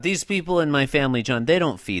These people in my family, John, they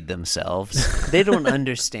don't feed themselves. They don't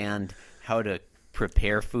understand how to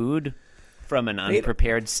prepare food from an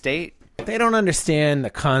unprepared state. They don't understand the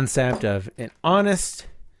concept of an honest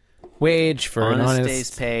wage for an honest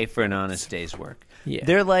day's pay for an honest day's work. Yeah.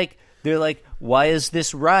 They're like, why is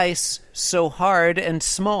this rice so hard and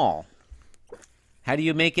small? How do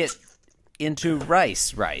you make it into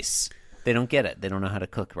rice? They don't get it. They don't know how to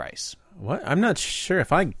cook rice. What? I'm not sure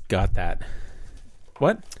if I got that.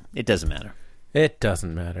 What? It doesn't matter. It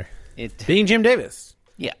doesn't matter. It Being Jim Davis.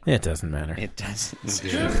 Yeah. It doesn't matter. It doesn't. Do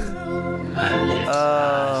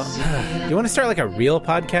you want to start like a real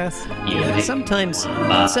podcast? Yeah, sometimes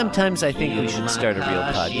I think we should start a real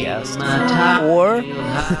podcast.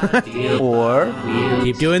 Or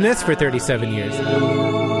keep doing this for 37 years.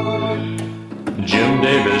 Jim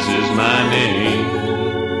Davis is my name.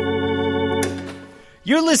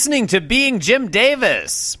 You're listening to Being Jim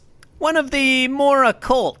Davis, one of the more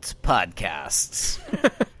occult podcasts.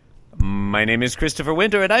 My name is Christopher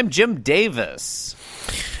Winter, and I'm Jim Davis.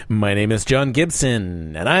 My name is John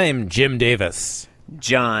Gibson, and I'm Jim Davis.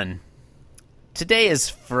 John, today is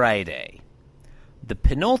Friday, the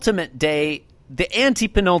penultimate day, the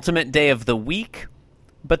anti-penultimate day of the week,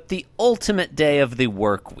 but the ultimate day of the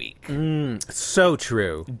work week. So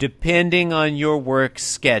true. Depending on your work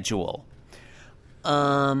schedule.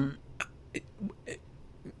 Yeah.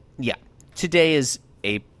 Today is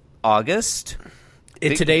August.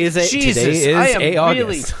 Today is August.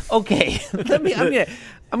 Really, okay.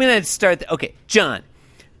 I'm gonna start. Okay, John.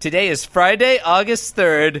 Today is Friday, August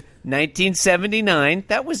 3rd, 1979.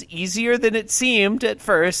 That was easier than it seemed at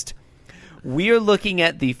first. We are looking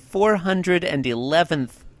at the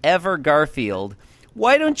 411th ever Garfield.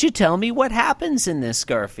 Why don't you tell me what happens in this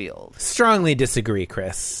Garfield? Strongly disagree,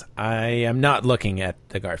 Chris. I am not looking at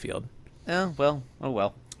the Garfield. Oh well.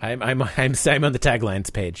 I'm on the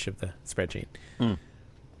taglines page of the spreadsheet. I'm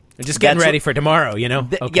just getting ready for tomorrow, you know?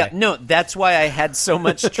 Okay. Yeah, no, that's why I had so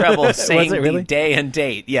much trouble saying really? the day and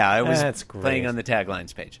date. Yeah, I was That's great. playing on the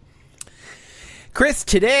taglines page. Chris,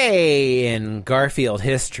 today in Garfield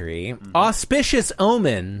history, auspicious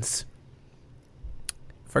omens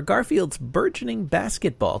for Garfield's burgeoning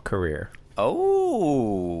basketball career.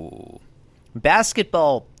 Oh.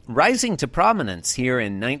 Basketball rising to prominence here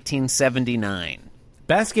in 1979.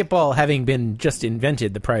 Basketball having been just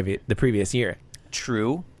invented the previous year.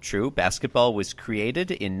 True. Basketball was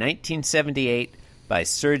created in 1978 by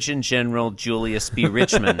Surgeon General Julius B.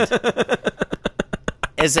 Richmond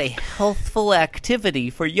as a healthful activity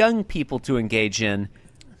for young people to engage in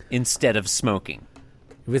instead of smoking.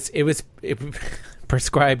 It was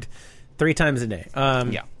prescribed 3 times a day.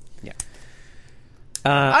 Yeah.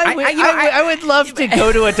 I would love to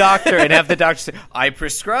go to a doctor and have the doctor say, I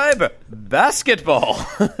prescribe basketball.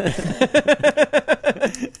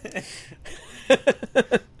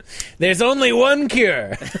 There's only one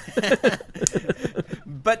cure.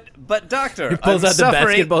 But doctor, he pulls out the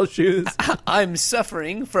basketball shoes. I'm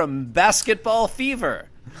suffering from basketball fever.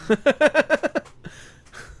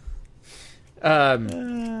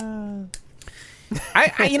 I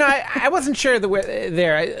wasn't sure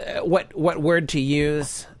what word to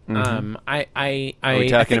use. Are we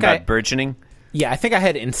talking about burgeoning? Yeah, I think I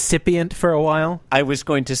had incipient for a while. I was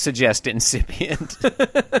going to suggest incipient.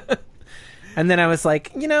 And then I was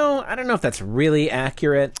like, I don't know if that's really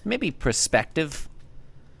accurate. Maybe prospective.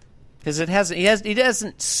 Because he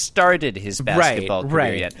hasn't started his basketball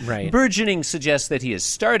career yet. Right. Burgeoning suggests that he has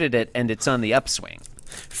started it and it's on the upswing.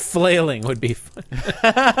 Flailing would be fun.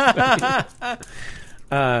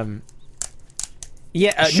 Sure.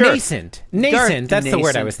 Nascent. That's the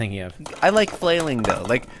word I was thinking of. I like flailing though.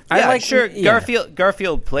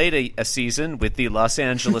 Garfield played a season with the Los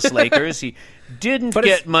Angeles Lakers. He didn't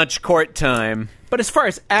get much court time. But as far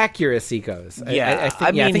as accuracy goes, I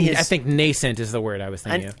think nascent is the word I was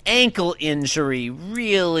thinking of. An ankle injury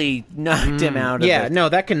really knocked him out of it. Yeah, no,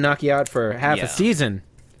 that can knock you out for half a season.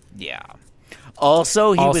 Yeah.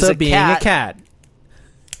 Also, he was being a cat.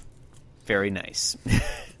 Very nice.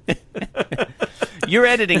 You're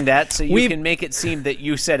editing that so you can make it seem that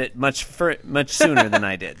you said it much sooner than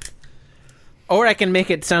I did. Or I can make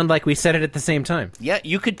it sound like we said it at the same time. Yeah,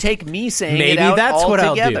 you could take me saying Maybe it out that's what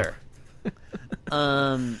I'll do.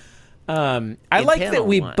 I like that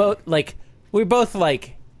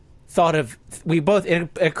it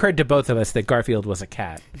occurred to both of us that Garfield was a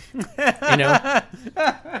cat.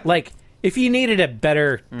 Like if you needed a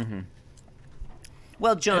better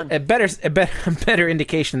Well, John, a better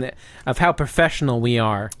indication of how professional we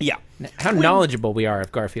are. Yeah. How knowledgeable we are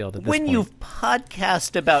of Garfield at this point. When you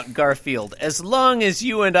podcast about Garfield, as long as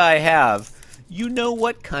you and I have, you know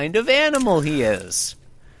what kind of animal he is.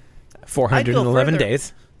 411 further.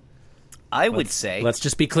 days. I would say, Let's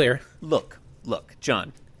just be clear. look,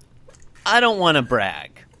 John, I don't want to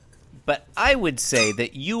brag, but I would say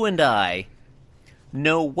that you and I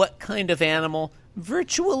know what kind of animal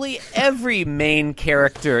virtually every main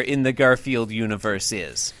character in the Garfield universe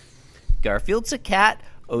is. Garfield's a cat,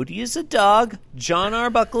 Odie is a dog, John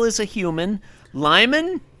Arbuckle is a human,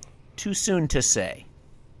 Lyman, too soon to say.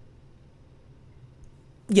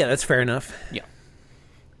 Yeah, that's fair enough. Yeah.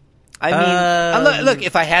 I mean, look,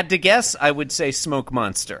 if I had to guess, I would say Smoke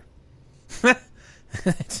Monster. Are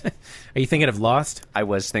you thinking of Lost? I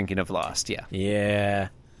was thinking of Lost, yeah. Yeah.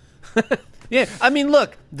 Yeah, I mean,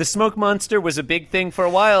 look, the Smoke Monster was a big thing for a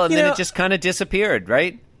while, and then it just kind of disappeared,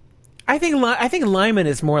 right? I think Lyman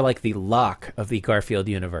is more like the Locke of the Garfield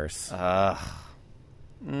universe.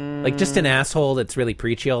 Like just an asshole that's really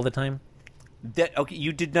preachy all the time. Okay,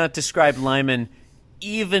 you did not describe Lyman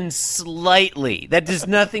even slightly. That is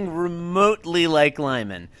nothing remotely like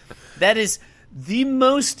Lyman. That is the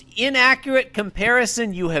most inaccurate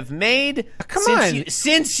comparison you have made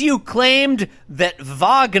since you claimed that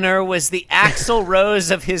Wagner was the Axl Rose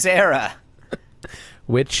of his era.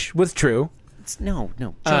 Which was true. No,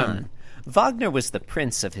 John. Wagner was the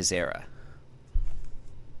Prince of his era.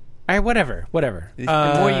 Whatever.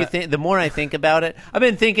 The more I think about it, I've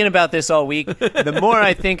been thinking about this all week. The more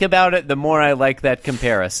I think about it, the more I like that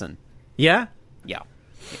comparison. Yeah? Yeah.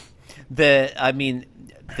 The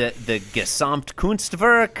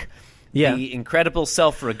Gesamtkunstwerk, the incredible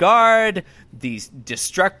self-regard, the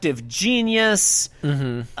destructive genius,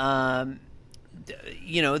 the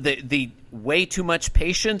way too much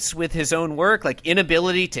patience with his own work, like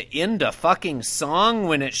inability to end a fucking song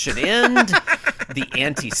when it should end, the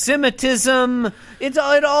anti-Semitism, it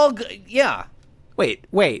all, yeah. Wait.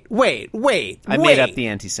 I made up the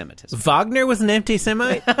anti-Semitism. Wagner was an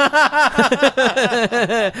anti-Semite?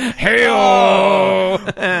 Hey-o!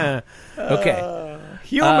 Okay.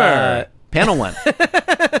 Humor. Panel 1.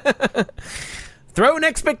 Throwing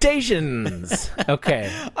expectations.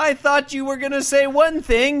 Okay. I thought you were going to say one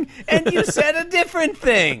thing, and you said a different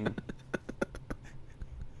thing.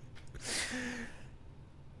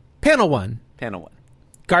 Panel 1. Panel 1.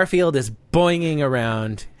 Garfield is boinging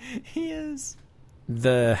around. He is.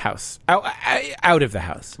 The house. Out of the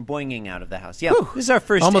house. Boinging out of the house. Yeah. Whew. This is our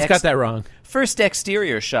first Almost got that wrong. First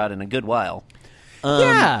exterior shot in a good while.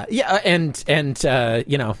 And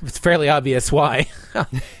it's fairly obvious why.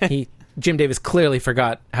 Jim Davis clearly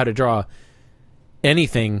forgot how to draw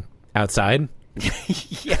anything outside.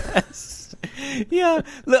 Yes. Yeah.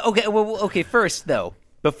 Okay, first, though,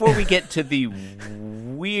 before we get to the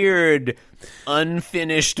weird,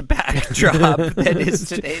 unfinished backdrop that is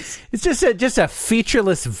today's... It's just a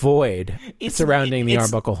featureless void surrounding the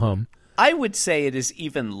Arbuckle home. I would say it is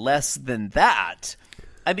even less than that.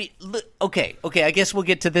 I mean, okay, I guess we'll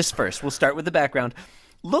get to this first. We'll start with the background.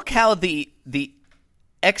 Look how the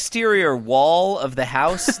exterior wall of the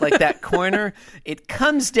house, like that corner, it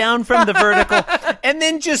comes down from the vertical and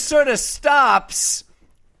then just sort of stops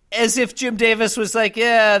as if Jim Davis was like,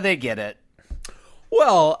 yeah, they get it.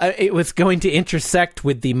 Well, it was going to intersect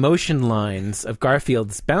with the motion lines of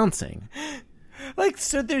Garfield's bouncing. Like,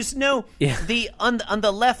 so there's no on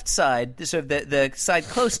the left side, sort of the side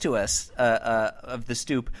close to us of the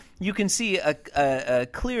stoop, you can see a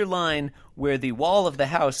clear line where the wall of the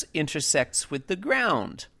house intersects with the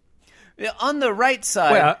ground. On the right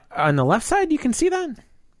side, wait, on the left side, you can see that.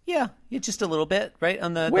 Yeah, just a little bit, right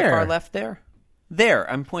on the Where? far left there. There,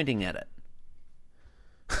 I'm pointing at it.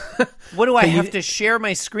 What do I have to share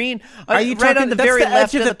my screen? Are you right talking, on the that's very the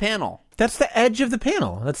left edge of the panel? That's the edge of the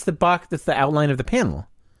panel. That's the box. That's the outline of the panel.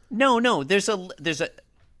 No. There's a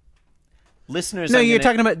listeners. No, you're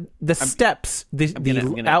talking about the steps.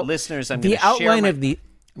 Listeners, I'm the gonna outline share of the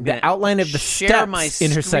outline of the steps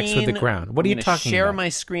intersects with the ground. What are you talking share about? My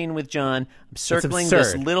screen with John. I'm circling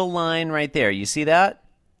this little line right there. You see that?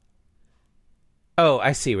 Oh,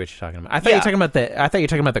 I see what you're talking about. I thought you were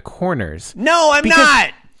talking about the corners. No, I'm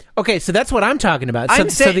not. Okay, so that's what I'm talking about. I'm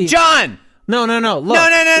saying, John. No. Look. No.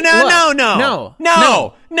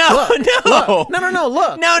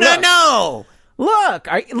 Look.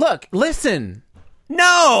 Look. Listen.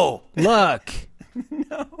 No. Look.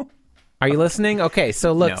 No. Are you listening? Okay,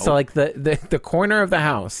 so look. No. So like the corner of the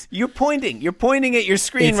house. You're pointing at your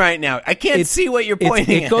screen right now. I can't see what you're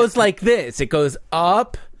pointing at. It goes like this. It goes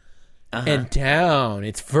up and down.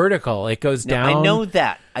 It's vertical. It goes down. I know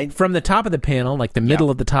that. From the top of the panel, like the middle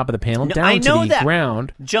of the top of the panel, down to the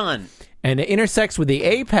ground. John. And it intersects with the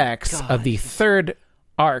apex of the third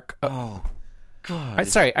arc.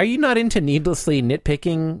 Sorry, are you not into needlessly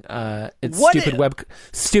nitpicking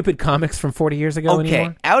stupid comics from 40 years ago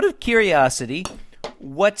anymore? Out of curiosity,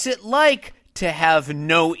 what's it like to have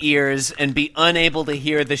no ears and be unable to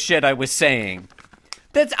hear the shit I was saying?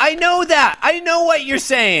 I know that. I know what you're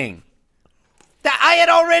saying. That I had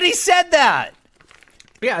already said that.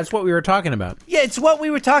 Yeah, that's what we were talking about. Yeah, it's what we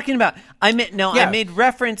were talking about. I made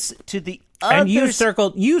reference to the other. And you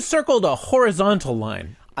circled a horizontal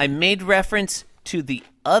line. I made reference to the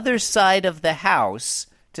other side of the house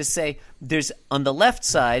to say there's on the left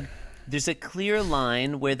side there's a clear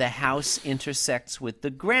line where the house intersects with the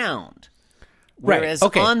ground. Whereas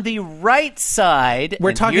on the right side,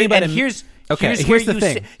 we're talking about. Here's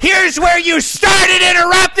where you started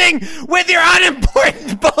interrupting with your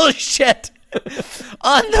unimportant bullshit.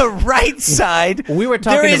 On the right side, we were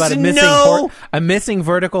talking about a missing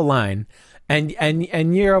vertical line, and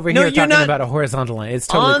you're over here talking about a horizontal line. It's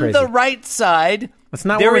totally crazy. On the right side, that's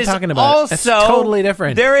not what we're talking about. That's totally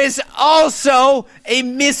different. There is also a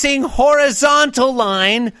missing horizontal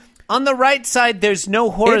line. On the right side, there's no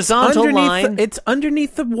horizontal line. It's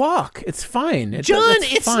underneath the walk. It's fine. John,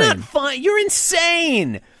 it's not fine. You're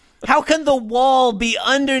insane. How can the wall be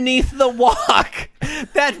underneath the walk?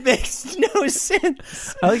 That makes no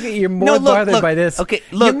sense. I think you're more bothered by this. Okay,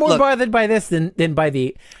 you're more bothered by this than by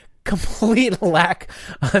the complete lack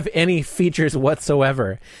of any features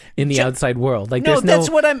whatsoever in the outside world. Like, there's no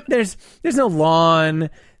lawn.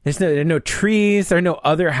 There are no trees. There are no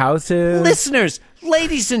other houses. Listeners,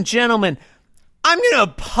 ladies and gentlemen, I'm going to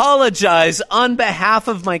apologize on behalf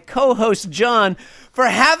of my co-host John for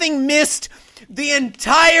having missed the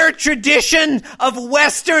entire tradition of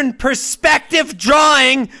Western perspective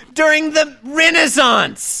drawing during the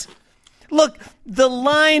Renaissance. Look, the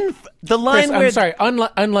line Chris, where I'm sorry.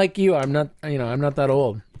 Unlike you, I'm not that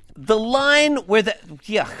old. The line where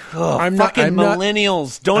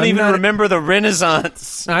millennials don't even remember the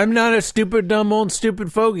Renaissance. I'm not a stupid, dumb, old,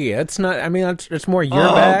 stupid fogey. It's not. I mean, it's more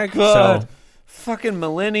your bag. God. So. Fucking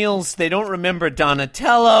millennials. They don't remember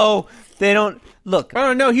Donatello. They don't. Look.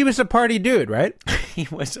 Oh, no, he was a party dude, right? He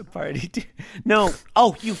was a party dude. No.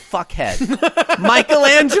 Oh, you fuckhead.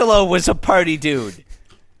 Michelangelo was a party dude.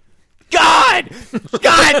 God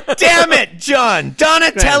damn it, John.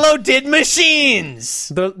 Donatello did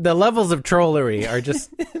machines. The levels of trollery are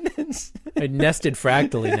just nested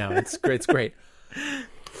fractally now. It's great.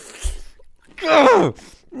 Oh,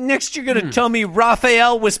 next you're going to tell me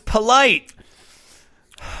Raphael was polite.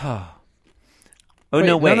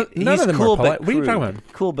 Wait, none of them cool are polite. but what are you crude. talking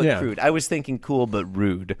about? Cool but crude. I was thinking cool but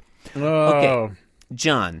rude. Oh. Okay,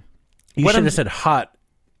 John. You should have said hot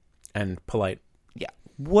and polite. Yeah.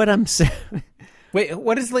 What I'm saying... Wait,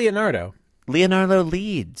 what is Leonardo? Leonardo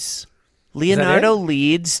leads. Leonardo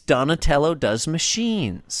leads. Donatello does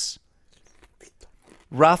machines.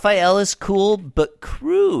 Raphael is cool but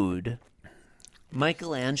crude.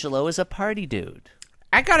 Michelangelo is a party dude.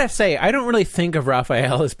 I gotta say, I don't really think of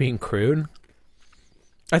Raphael as being crude.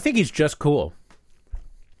 I think he's just cool.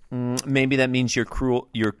 Maybe that means you're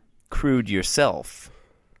crude yourself,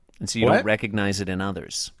 and so you don't recognize it in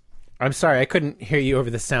others. I'm sorry, I couldn't hear you over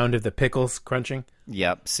the sound of the pickles crunching.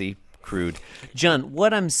 Yep, see, crude. John,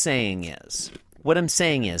 what I'm saying is,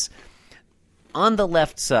 on the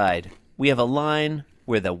left side, we have a line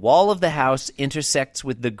where the wall of the house intersects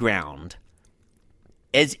with the ground,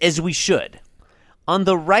 as we should. On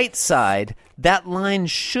the right side, that line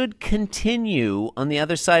should continue on the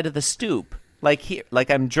other side of the stoop, like here, like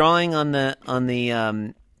I'm drawing on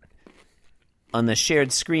the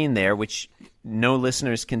shared screen there, which no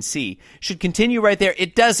listeners can see. Should continue right there.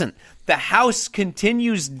 It doesn't. The house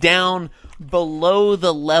continues down below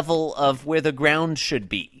the level of where the ground should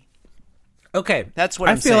be. Okay, that's what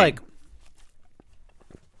I'm saying. I feel like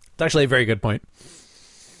it's actually a very good point.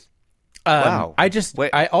 Wow. I think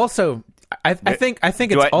it's also.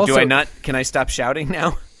 Do I not? Can I stop shouting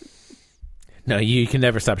now? No, you can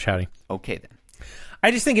never stop shouting. Okay then.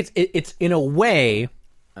 I just think it's in a way.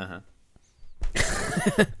 In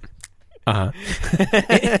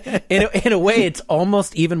a way, it's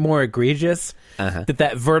almost even more egregious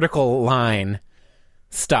that vertical line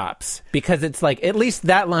stops, because it's like at least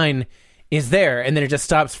that line is there, and then it just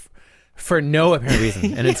stops for no apparent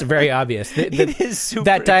reason, and it's very obvious. It is super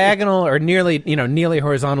that diagonal or nearly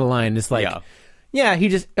horizontal line is like,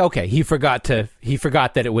 he forgot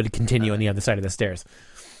that it would continue on the other side of the stairs.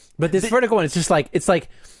 But this vertical one, it's just like it's like.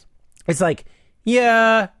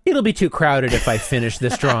 Yeah, it'll be too crowded if I finish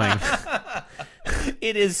this drawing.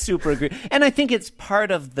 It is super agree. And I think it's part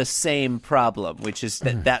of the same problem, which is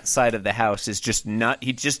that side of the house is just not...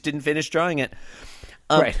 He just didn't finish drawing it.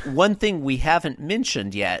 Right. One thing we haven't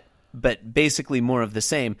mentioned yet but basically more of the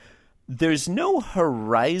same. There's no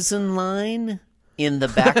horizon line in the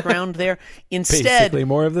background there. Instead, Basically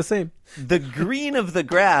more of the same. the green of the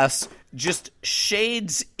grass just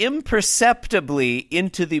shades imperceptibly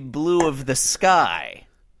into the blue of the sky.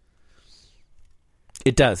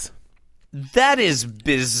 It does. That is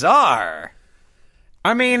bizarre.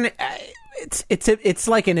 I mean, it's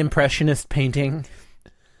like an impressionist painting.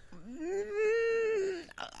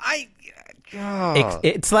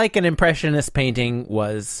 It's like an impressionist painting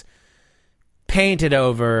was painted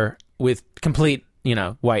over with complete,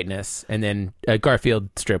 whiteness, and then a Garfield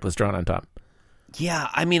strip was drawn on top. Yeah,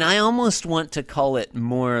 I mean, I almost want to call it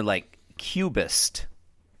more like cubist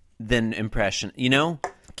than impression, Like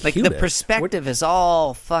the Cubist? perspective is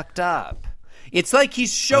all fucked up. It's like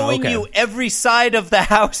he's showing okay. you every side of the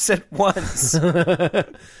house at once.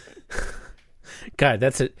 God,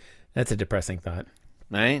 that's a depressing thought.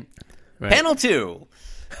 Right? Right. Panel 2.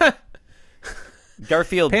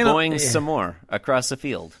 Garfield Panel- boings yeah. some more across the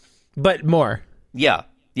field. But more. Yeah,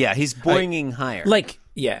 he's boinging higher.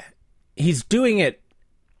 He's doing it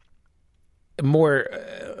more.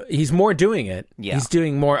 He's more doing it. Yeah. He's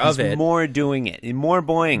doing more of He's it. more doing it. More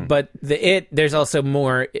boing. But there's also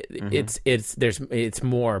more. It's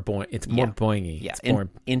more boing. It's more boingy. yeah, It's more.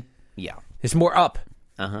 yeah. It's more up.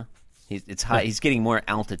 Uh-huh. It's high. He's getting more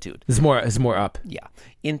altitude. It's more up. Yeah.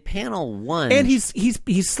 In panel 1... And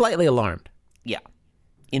he's slightly alarmed. Yeah.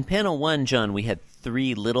 In panel 1, John, we had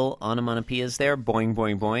 3 little onomatopoeias there. Boing,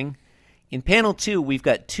 boing, boing. In panel 2, we've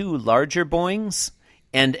got 2 larger boings.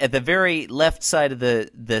 And at the very left side of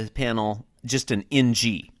the panel, just an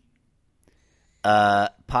NG.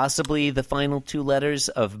 Possibly the final 2 letters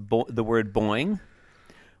of the word boing.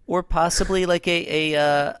 Or possibly like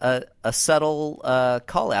a subtle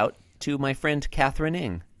call-out to my friend Catherine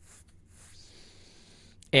Ng.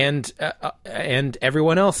 And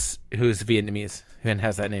everyone else who's Vietnamese and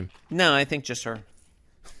has that name. No, I think just her.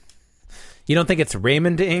 You don't think it's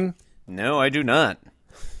Raymond Ng? No, I do not.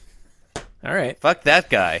 All right. Fuck that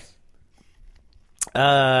guy.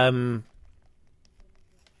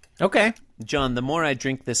 Okay. John, the more I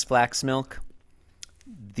drink this flax milk,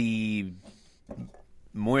 the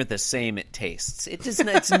more the same it tastes.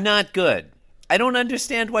 It's not good. I don't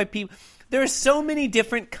understand why people... There are so many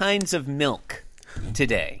different kinds of milk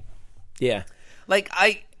today. Yeah.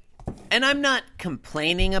 And I'm not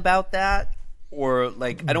complaining about that, or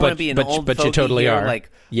like I don't want to be an old but fogey you totally here, are. Like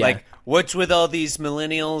what's with all these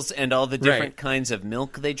millennials and all the different kinds of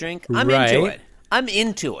milk they drink? I'm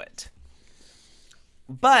into it.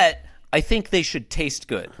 But I think they should taste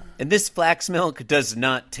good, and this flax milk does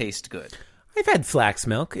not taste good. I've had flax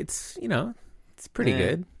milk. It's it's pretty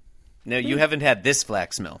good. No, you haven't had this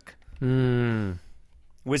flax milk.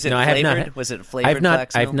 Was it No, I flavored? have not. Was it flavored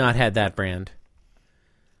flax milk? I've not had that brand.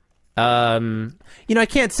 I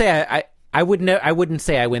can't say I wouldn't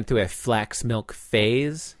say I went through a flax milk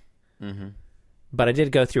phase, but I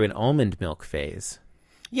did go through an almond milk phase.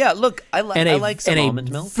 Yeah, look, I like some almond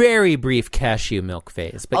a milk. very brief cashew milk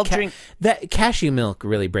phase. But I'll drink that cashew milk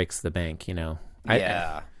really breaks the bank.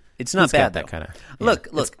 Yeah, it's not It's got bad that though. kind of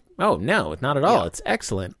Look. Oh no, not at all. Yeah. It's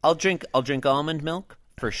excellent. I'll drink almond milk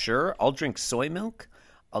for sure. I'll drink soy milk.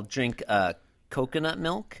 I'll drink coconut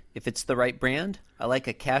milk if it's the right brand. I like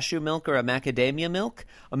a cashew milk or a macadamia milk.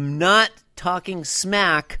 I'm not talking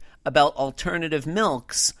smack about alternative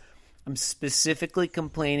milks. I'm specifically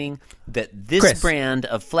complaining that this Chris, brand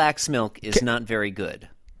of flax milk is not very good.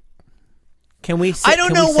 Can we? Say, I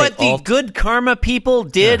don't know what the good karma people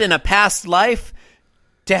did in a past life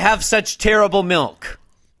to have such terrible milk.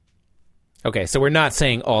 Okay, so we're not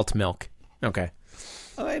saying alt milk. Okay.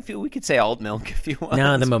 Oh, we could say alt milk if you want.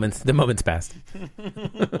 No, the moment's passed.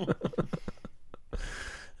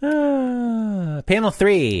 Panel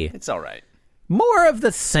 3. It's all right. More of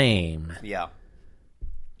the same. Yeah.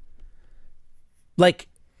 Like,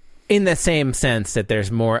 in the same sense that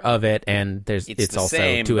there's more of it, and it's the also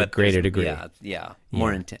same, to a but greater there's- degree. Yeah,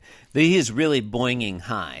 more intense. He is really boinging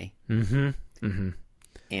high.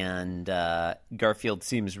 And Garfield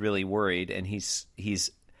seems really worried, and he's.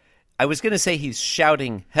 I was going to say he's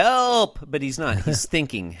shouting "help," but he's not. He's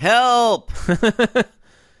thinking "help."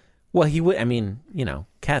 Well, he would. I mean,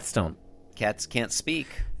 cats don't. Cats can't speak.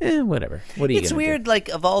 Whatever. What are you? It's gonna weird. Like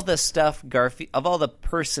of all the stuff of all the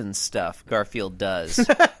person stuff Garfield does. do?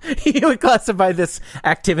 You would classify this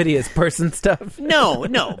activity as person stuff. No,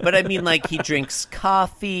 but I mean, like he drinks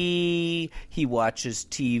coffee, he watches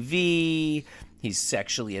TV. He's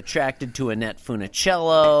sexually attracted to Annette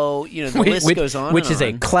Funicello. The list goes on. Which and is on.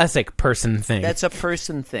 a classic person thing. That's a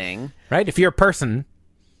person thing, right? If you're a person,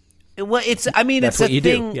 well, it's. I mean, That's it's a what you do,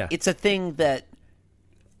 thing. yeah. It's a thing that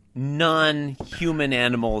non-human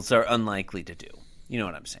animals are unlikely to do. You know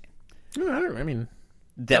what I'm saying? I mean,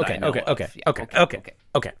 That okay, I know okay, of. okay, Yeah,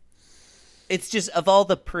 okay. It's just, of all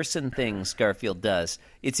the person things Garfield does,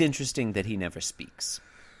 it's interesting that he never speaks.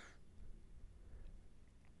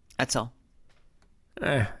 That's all.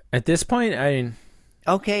 At this point,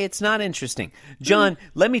 Okay, it's not interesting. John,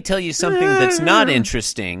 let me tell you something that's not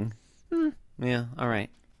interesting. Yeah, all right.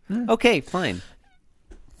 Okay, fine.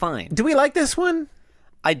 do we like this one?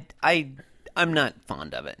 I'm not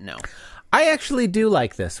fond of it, no. I actually do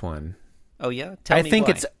like this one. Oh, yeah? Tell me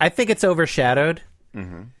why. I think it's overshadowed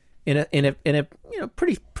in a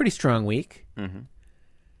pretty strong week.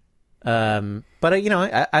 But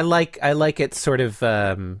I like its sort of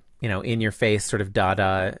in your face sort of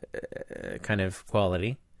Dada kind of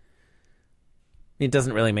quality. It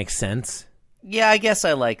doesn't really make sense. Yeah, I guess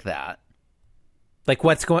I like that. Like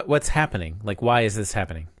what's happening? Like why is this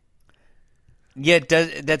happening? Yeah,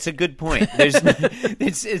 that's a good point.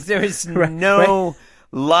 There is no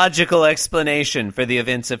logical explanation for the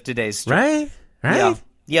events of today's story. Right?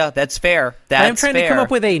 Yeah, that's fair. I'm trying to come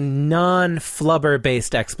up with a non-flubber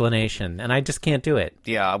based explanation, and I just can't do it.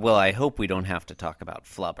 Yeah, well, I hope we don't have to talk about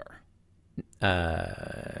flubber.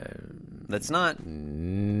 Let's not.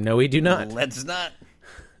 No, we do not. Let's not.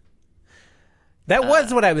 That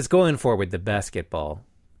was what I was going for with the basketball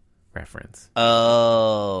reference.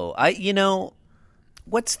 Oh,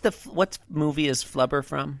 what movie is Flubber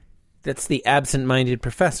from? That's The Absent-Minded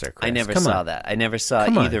Professor, Chris. I never saw that. I never saw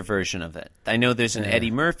either version of it. I know there's an Eddie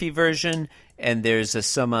Murphy version, and there's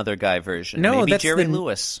some other guy version. No, maybe that's Jerry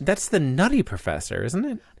Lewis. That's the Nutty Professor, isn't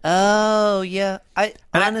it? Oh, yeah.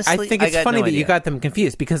 Honestly, I think it's funny that you idea. got them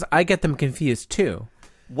confused, because I get them confused, too.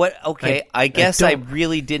 What? Okay, I guess I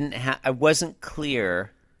really didn't I wasn't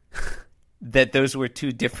clear that those were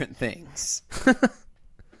two different things.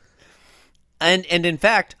 And in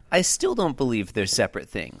fact, I still don't believe they're separate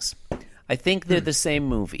things. I think they're the same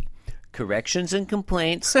movie. Corrections and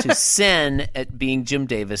complaints to sen at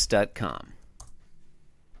beingjimdavis.com.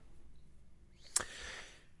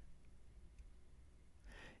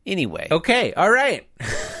 Anyway. Okay, all right.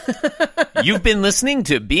 You've been listening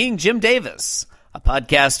to Being Jim Davis, a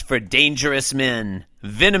podcast for dangerous men,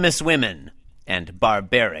 venomous women, and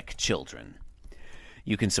barbaric children.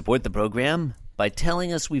 You can support the program by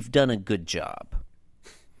telling us we've done a good job.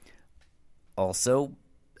 Also,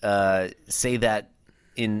 say that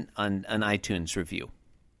in an iTunes review.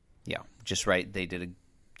 Yeah, just right. They did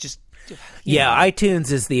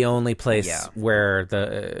iTunes is the only place where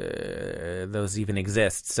those even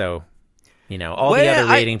exist. So, all the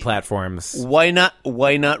other rating platforms. Why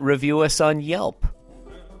not review us on Yelp?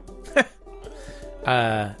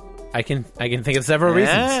 I can think of several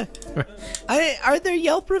reasons. Are there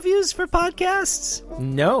Yelp reviews for podcasts?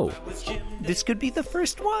 No. This could be the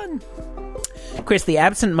first one. Chris, The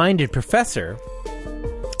Absent-Minded Professor.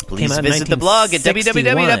 Please visit the blog at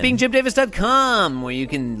www.beingjimdavis.com, where you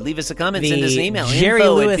can leave us a comment, send us an email. The Jerry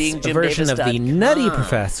Lewis version of The Nutty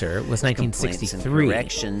Professor was 1963.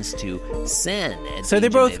 Corrections to send. So they're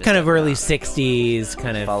both kind of early 60s,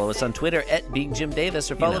 kind of. Follow us on Twitter at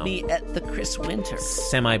beingjimdavis, or follow me at the Chris Winter.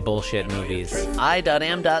 Semi-bullshit movies.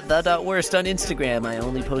 I.am.the.worst on Instagram. I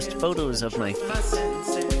only post photos of my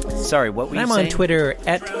Sorry, what were you saying? I'm on Twitter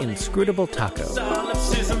at Inscrutable Taco.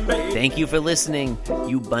 Thank you for listening,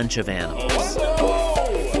 you bunch of animals.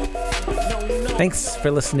 Thanks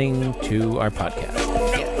for listening to our podcast.